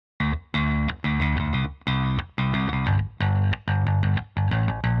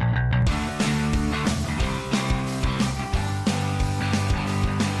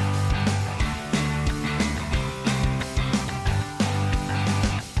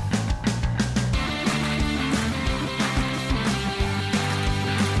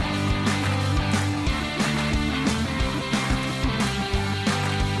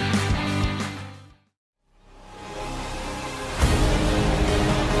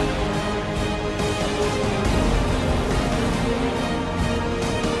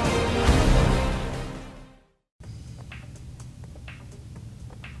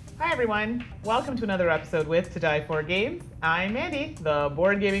everyone, welcome to another episode with To Die For Games. I'm Mandi, the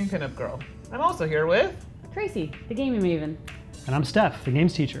board gaming pinup girl. I'm also here with Tracy, the gaming maven. And I'm Steph, the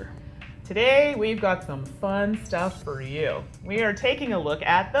games teacher. Today we've got some fun stuff for you. We are taking a look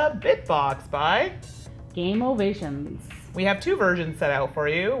at the BITBOX by Game-Ovations. We have two versions set out for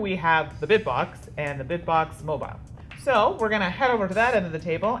you. We have the BITBOX and the BITBOX Mobile. So we're going to head over to that end of the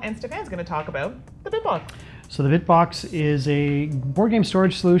table, and Stephane's going to talk about the BITBOX. So the BITBOX is a board game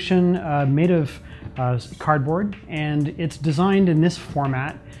storage solution made of cardboard, and it's designed in this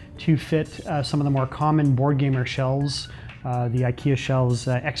format to fit some of the more common board gamer shelves, the IKEA shelves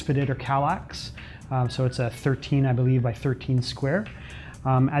Expedit or Kallax. So it's a 13, I believe, by 13 square.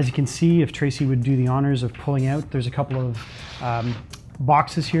 As you can see, if Tracy would do the honors of pulling out, there's a couple of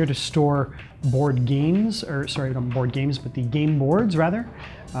boxes here to store board games, or sorry, not board games, but the game boards rather,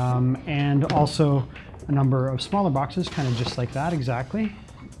 and also a number of smaller boxes, kind of just like that, exactly.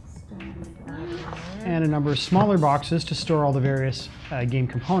 And a number of smaller boxes to store all the various game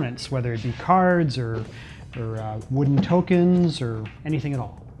components, whether it be cards or wooden tokens or anything at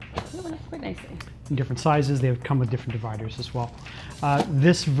all. Quite nicely. In different sizes, they come with different dividers as well.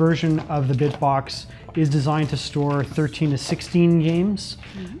 This version of the BITBOX is designed to store 13 to 16 games,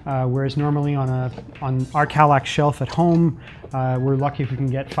 whereas normally on our Kallax shelf at home, we're lucky if we can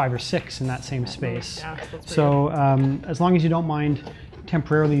get 5 or 6 in that same space. Yeah, so as long as you don't mind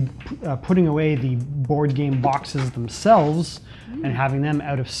temporarily putting away the board game boxes themselves and having them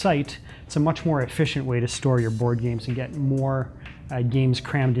out of sight, it's a much more efficient way to store your board games and get more games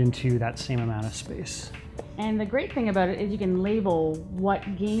crammed into that same amount of space. And the great thing about it is you can label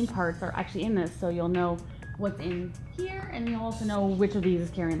what game parts are actually in this, so you'll know what's in here, and you'll also know which of these is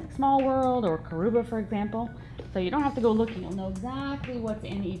carrying, like Small World or Karuba, for example. So you don't have to go looking, you'll know exactly what's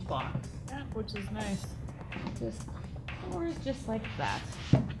in each box. Yeah, which is nice. Just like that.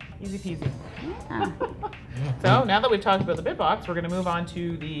 Easy peasy. Yeah. So now that we've talked about the BITBOX, we're going to move on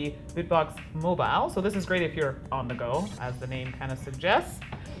to the BITBOX Mobile. So this is great if you're on the go, as the name kind of suggests.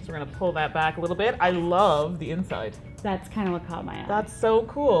 So we're going to pull that back a little bit. I love the inside. That's kind of what caught my eye. That's so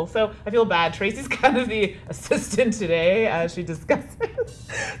cool. So I feel bad. Tracy's kind of the assistant today as she discusses.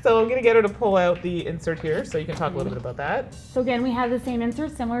 So I'm going to get her to pull out the insert here so you can talk a little bit about that. So again, we have the same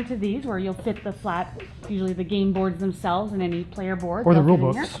insert similar to these, where you'll fit the flat, usually the game boards themselves and any player board. Or the rule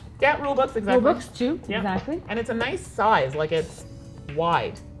books. Yeah, rule books, exactly. Rule books too, Yeah. exactly. And it's a nice size, like it's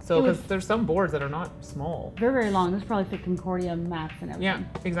wide. So because there's some boards that are not small. Very, very long. This probably fit Concordia maps and everything. Yeah,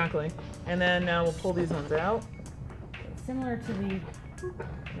 exactly. And then we'll pull these ones out. Similar to the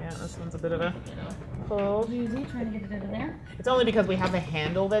Yeah, this one's a bit of a pull. Uzi, trying to get it out of there. It's only because we have the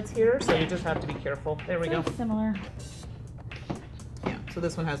handle that's here, so you just have to be careful. There we go. Similar. Yeah, so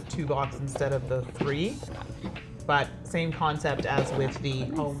this one has 2 boxes instead of the 3. But same concept as with the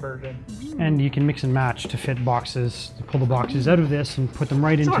home version. And you can mix and match to fit boxes, to pull the boxes out of this and put them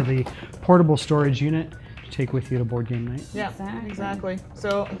right into the portable storage unit to take with you to board game night. Yeah, exactly.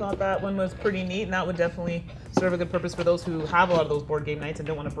 So I thought that one was pretty neat, and that would definitely serve a good purpose for those who have a lot of those board game nights and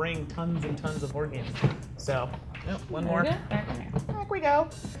don't want to bring tons and tons of board games. So, one more. Back we go.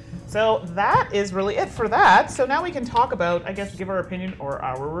 So that is really it for that. So now we can talk about, I guess, give our opinion or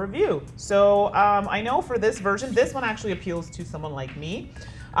our review. So I know for this version, this one actually appeals to someone like me.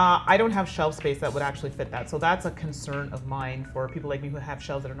 I don't have shelf space that would actually fit that. So that's a concern of mine for people like me who have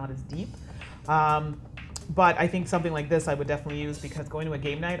shelves that are not as deep. But I think something like this I would definitely use, because going to a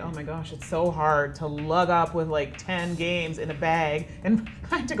game night, oh my gosh, it's so hard to lug up with like 10 games in a bag and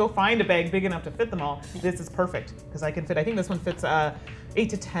trying to go find a bag big enough to fit them all. This is perfect because I can fit, I think this one fits 8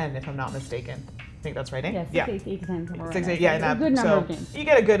 to 10 if I'm not mistaken. I think that's right, eh? Yeah, 8 to 10. 6, 8, yeah, and a good number of games. You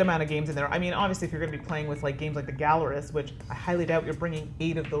get a good amount of games in there. I mean, obviously, if you're going to be playing with like games like the Gallerist, which I highly doubt you're bringing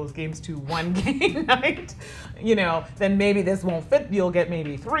 8 of those games to one game night, you know, then maybe this won't fit. You'll get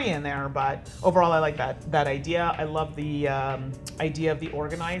maybe 3 in there, but overall, I like that idea. I love the idea of the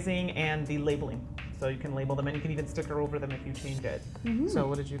organizing and the labeling. So you can label them, and you can even sticker over them if you change it. So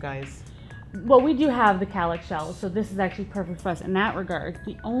what did you guys? Well, we do have the Kallax shells, so this is actually perfect for us in that regard.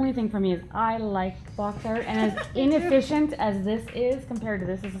 The only thing for me is I like box art, and as inefficient as this is compared to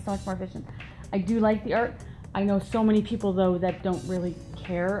this is so much more efficient. I do like the art. I know so many people, though, that don't really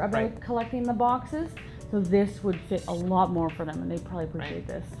care about collecting the boxes, so this would fit a lot more for them, and they'd probably appreciate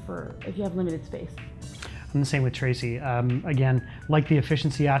this for if you have limited space. I'm the same with Tracy. Again, like the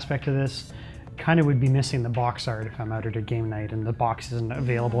efficiency aspect of this, kind of would be missing the box art if I'm out at a game night and the box isn't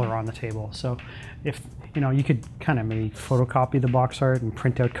available or on the table. So if you know, you could kind of maybe photocopy the box art and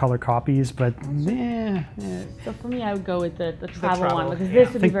print out color copies, but So for me, I would go with the travel one, because yeah.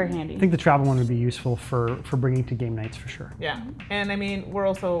 this would be very handy. I think the travel one would be useful for bringing to game nights for sure. Yeah, and I mean, we're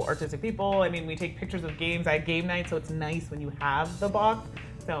also artistic people. I mean, we take pictures of games at game night, so it's nice when you have the box.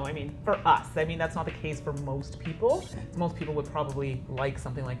 So, I mean, for us, I mean, that's not the case for most people. Most people would probably like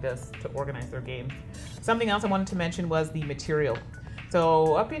something like this to organize their games. Something else I wanted to mention was the material.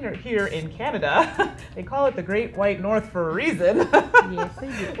 So up here in Canada, they call it the Great White North for a reason. Yes,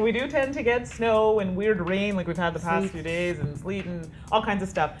 they do. We do tend to get snow and weird rain like we've had the past few days, and sleet and all kinds of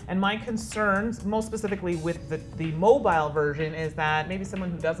stuff. And my concerns, most specifically with the mobile version, is that maybe someone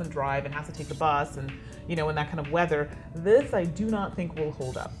who doesn't drive and has to take the bus and, you know, in that kind of weather, this I do not think will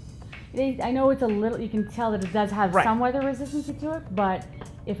hold up. I know it's a little, you can tell that it does have some weather resistance to it, but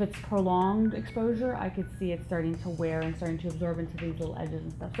if it's prolonged exposure, I could see it starting to wear and starting to absorb into these little edges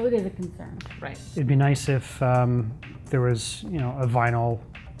and stuff. So it is a concern. Right. It'd be nice if there was, you know, a vinyl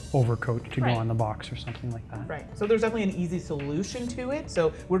overcoat to go on the box or something like that. Right. So there's definitely an easy solution to it.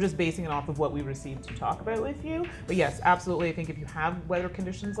 So we're just basing it off of what we received to talk about with you. But yes, absolutely. I think if you have weather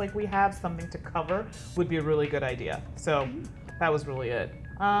conditions like we have, something to cover would be a really good idea. So that was really it.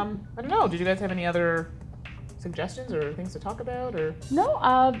 I don't know. Did you guys have any other suggestions or things to talk about? Or no,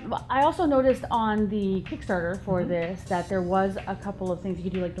 I also noticed on the Kickstarter for this that there was a couple of things you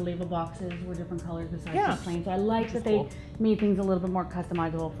could do, like the label boxes were different colors besides the plain. So I like that they made things a little bit more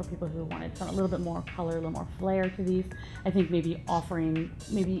customizable for people who wanted a little bit more color, a little more flair to these. I think maybe offering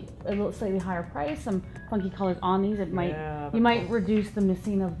maybe a little slightly higher price, some funky colors on these. It might you might reduce the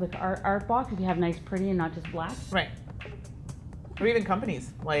missing of the art box if you have nice, pretty, and not just black. Right. Or even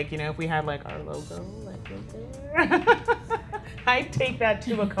companies, like, you know, if we had like our logo, like right there. I'd take that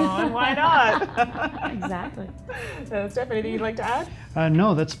to a con, why not? Exactly. Steph, anything you'd like to add?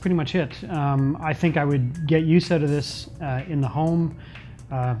 No, that's pretty much it. I think I would get use out of this in the home,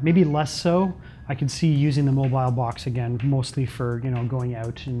 maybe less so. I could see using the mobile box again, mostly for, you know, going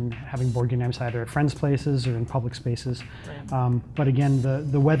out and having board game nights either at friends' places or in public spaces. Right. But again,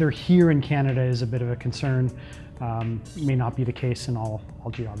 the weather here in Canada is a bit of a concern. May not be the case in all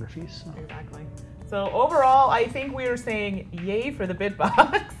geographies. So. Exactly. So overall, I think we are saying yay for the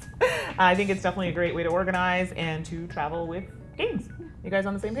BitBox. I think it's definitely a great way to organize and to travel with games. You guys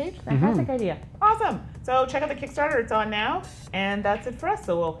on the same page? Fantastic idea. Awesome. So check out the Kickstarter. It's on now. And that's it for us.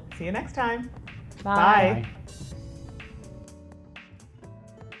 So we'll see you next time. Bye. Bye.